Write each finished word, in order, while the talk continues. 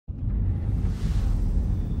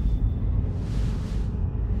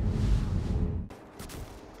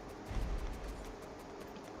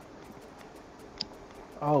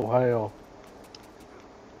Oh, hell.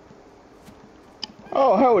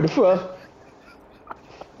 Oh, how the fuck?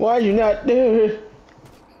 Why you not there?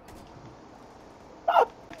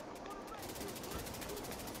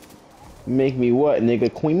 Make me what,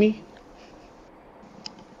 nigga? Queen me?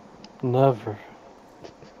 Never.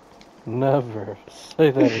 Never.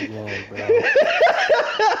 Say that again, bro.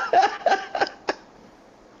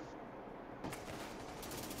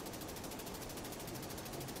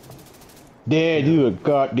 Dad, You're you a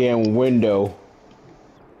goddamn window.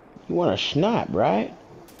 You want a schnapp, right?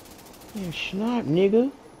 Yeah, schnapp,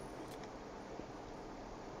 nigga.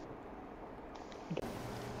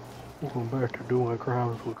 welcome back to Doing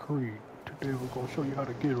Crimes with Creed. Today we're gonna show you how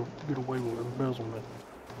to get away with embezzlement.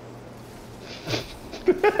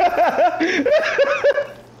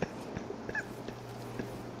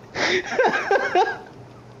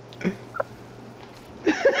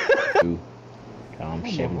 I'm I'm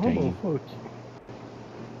gonna 17. fuck you.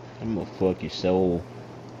 I'm gonna fuck your soul.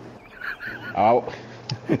 Oh.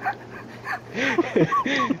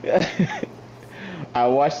 I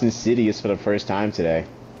watched Insidious for the first time today.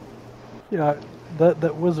 Yeah,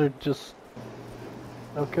 that wizard just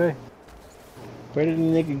okay. Where did the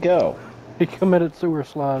nigga go? He committed sewer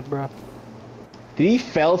slide, bro. Did he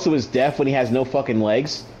fell to his death when he has no fucking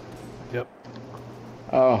legs? Yep.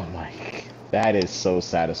 Oh my, that is so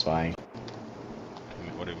satisfying.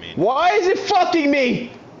 What do you mean? Why is it fucking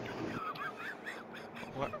me?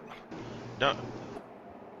 What? No.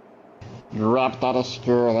 Dropped out of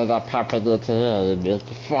school and I popped into the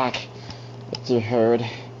fuck. What you heard?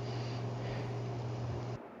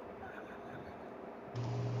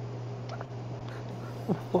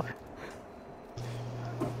 What?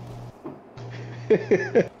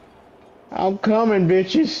 I'm coming,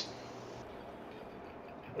 bitches.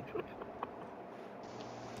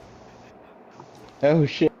 Oh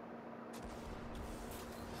shit.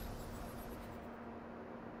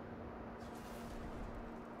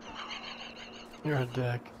 You're a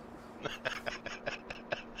dick.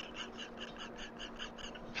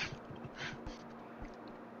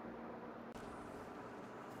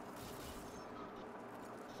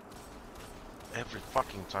 Every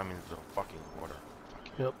fucking time in the fucking water.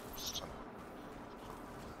 Fucking Yep. son.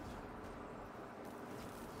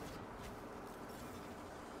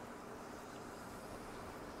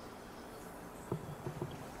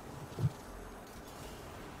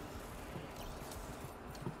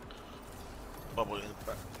 Bubble in the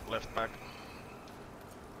back, left back.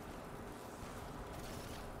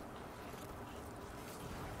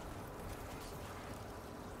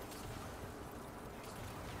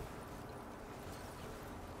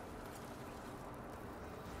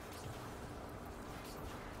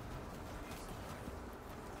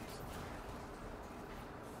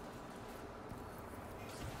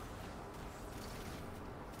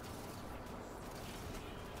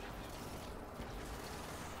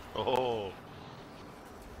 Oh.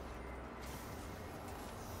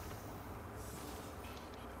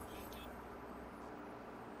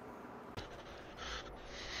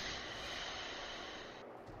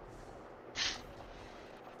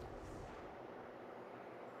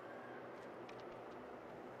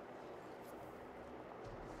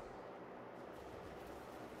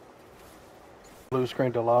 Blue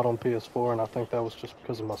screened a lot on PS4, and I think that was just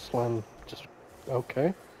because of my slim. Just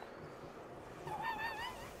okay.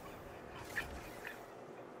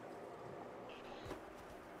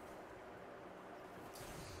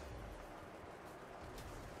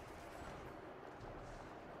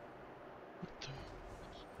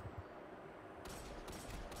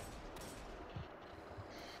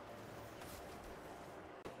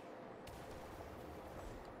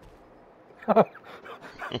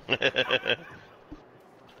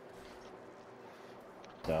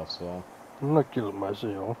 So. I'm not killing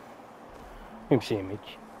myself. I'm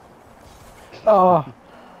sandwich. Ah.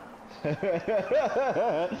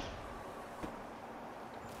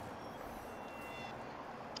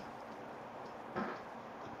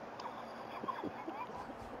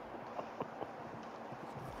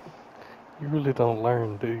 You really don't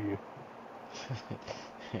learn, do you?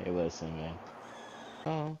 Hey, listen, man.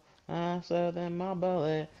 Oh, I saw that my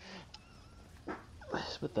bullet.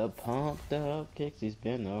 With the pumped up kicks, he's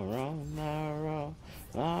been around my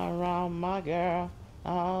girl.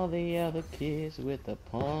 All the other kids with the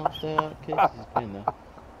pumped up kicks, he's been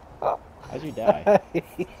How'd you die?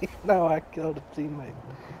 No, I killed a teammate.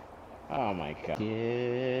 Oh my god.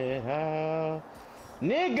 Get out.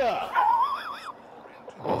 Nigga!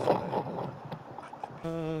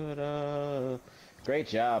 Great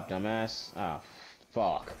job, dumbass. Oh,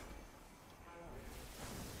 fuck.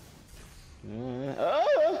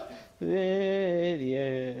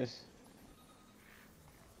 Yes.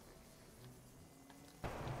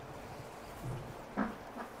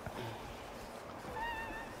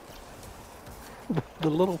 The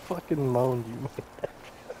little fucking moan you made.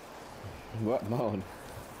 What mode?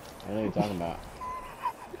 I don't know what you're talking about.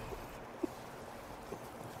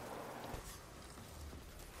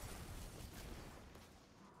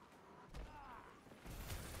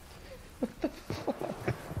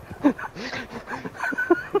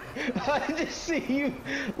 I just see you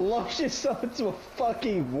launch yourself into a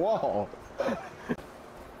fucking wall.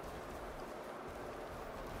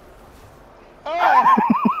 Ah!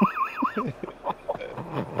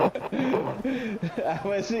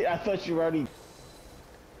 I thought you were already.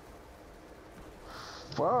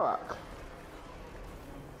 Fuck.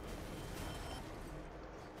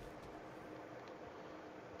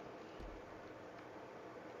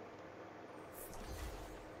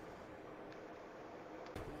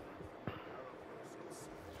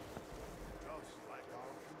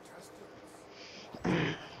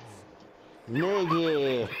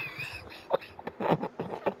 Nigga.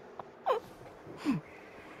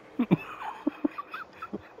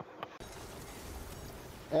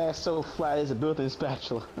 Ass so flat as a built-in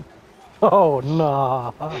spatula. Oh,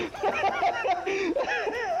 nah.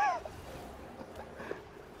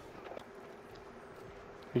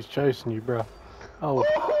 He's chasing you, bro. Oh.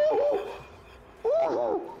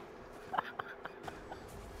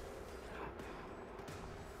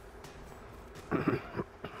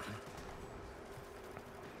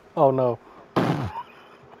 Oh, no.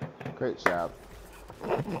 Great job.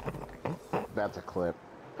 That's a clip.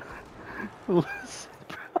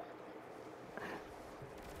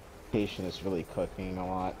 Patient is really cooking a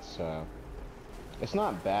lot, so it's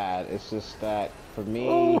not bad. It's just that for me,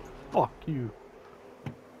 Oh, fuck you.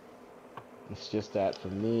 it's just that for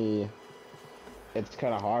me, it's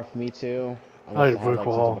kind of hard for me to. I Unless I have like some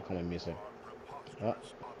alcohol. type of kind of music. Oh.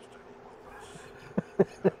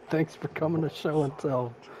 Thanks for coming to show and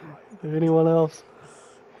tell. Anyone else?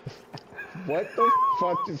 What the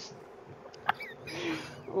fuck is?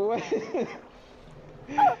 What?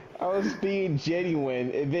 I was being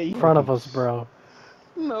genuine, and then In front of us, bro.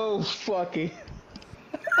 No fucking.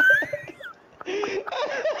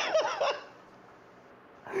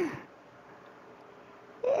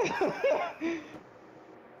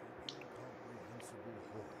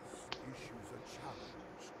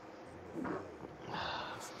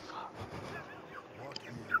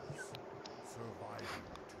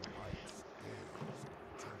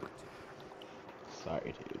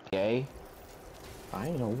 Sorry, dude. Gay? I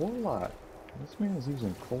ain't a warlock. This man's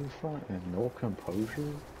using cold front and no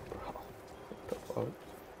composure. Bro, what the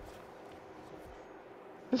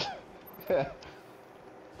fuck?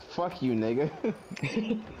 Fuck you, nigga.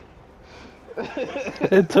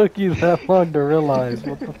 It took you that long to realize.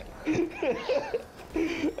 What the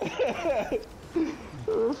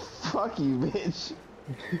Fuck you, bitch.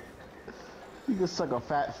 You can suck a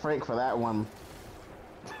fat Frank for that one.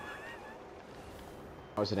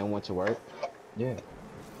 Oh, so then went to work? Yeah.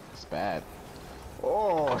 It's bad.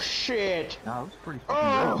 Oh, shit! Nah, it was pretty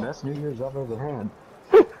fucking great. Best New Year's I've ever had.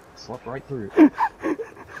 Slept right through it.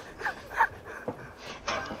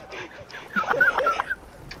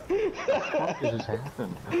 What the fuck just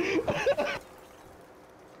happened?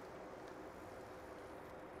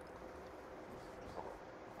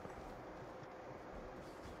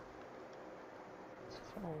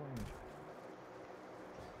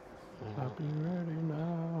 I'll be ready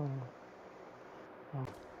now.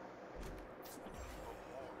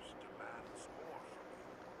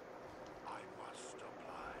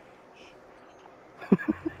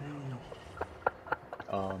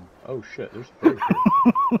 Oh shit, there's three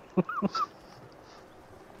here.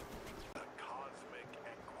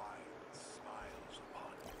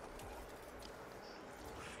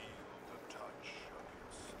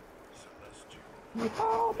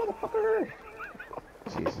 Oh, motherfucker!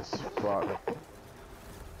 Jesus fuck.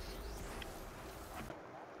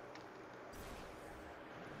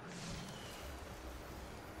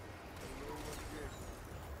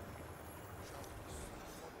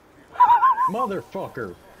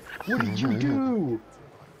 Motherfucker! What did you do?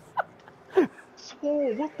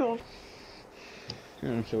 Swole, what the?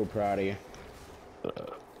 I'm so proud of you.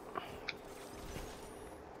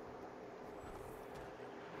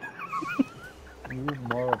 You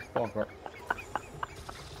motherfucker.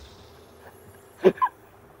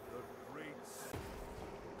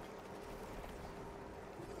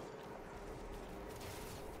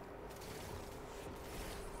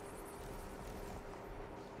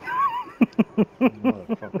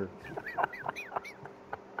 Motherfucker.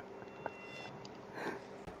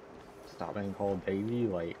 stop being called Davey,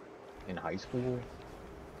 like, in high school?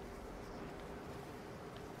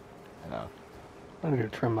 I know. I need to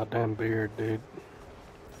trim my damn beard, dude.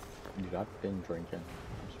 Dude, I've been drinking.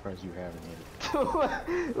 I'm surprised you haven't either.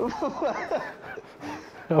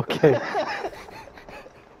 Okay.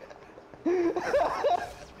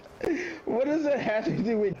 What does that have to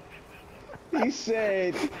do with? He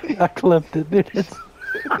said. I clipped it, dude. It's...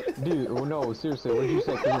 Dude, well, no, seriously, what did you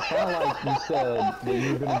say? Because it sounded like you said that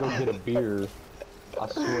you were gonna go get a beer. I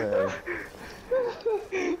swear.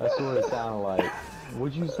 That's what it sounded like.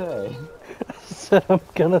 What'd you say? I said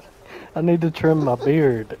I need to trim my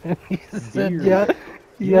beard. And he said, Beard. yeah,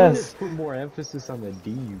 You yes. need to put more emphasis on the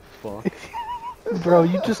D, you fuck. Bro,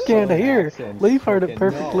 you just can't Southern hear. accents, Leaf heard it fucking-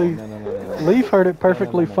 perfectly. No. Leaf heard it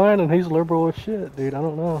perfectly no. fine, and he's liberal as shit, dude. I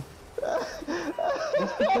don't know.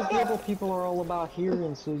 That's because liberal people are all about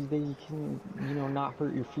hearing so they can, you know, not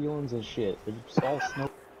hurt your feelings and shit. It's all snow.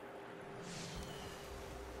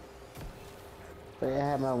 I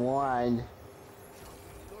have my wine.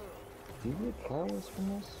 Do you get careless from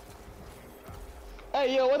this?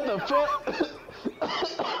 Hey yo, what the fuck?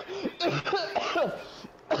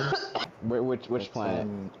 Wait, which planet?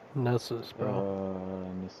 Nessus, bro.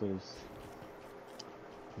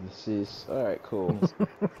 This is alright, cool.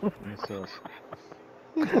 Nessus.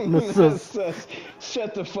 Nessus.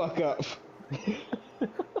 Shut the fuck up. You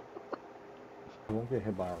won't get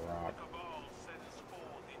hit by a rock.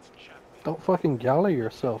 Don't fucking galley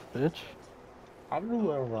yourself, bitch. I'll do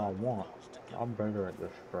whatever I want. I'm better at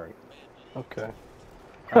this straight. Okay.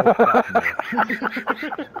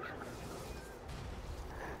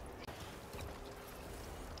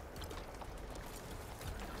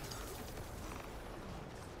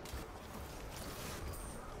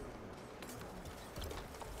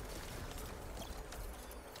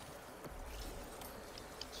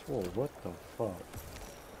 Whoa, what the fuck?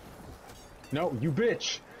 No, you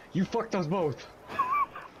bitch! You fucked us both!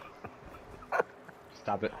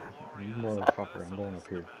 Stop it. You motherfucker, I'm going up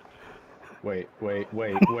here. Wait,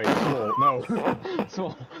 Swole, no!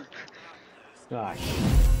 Swole! Ah, shit.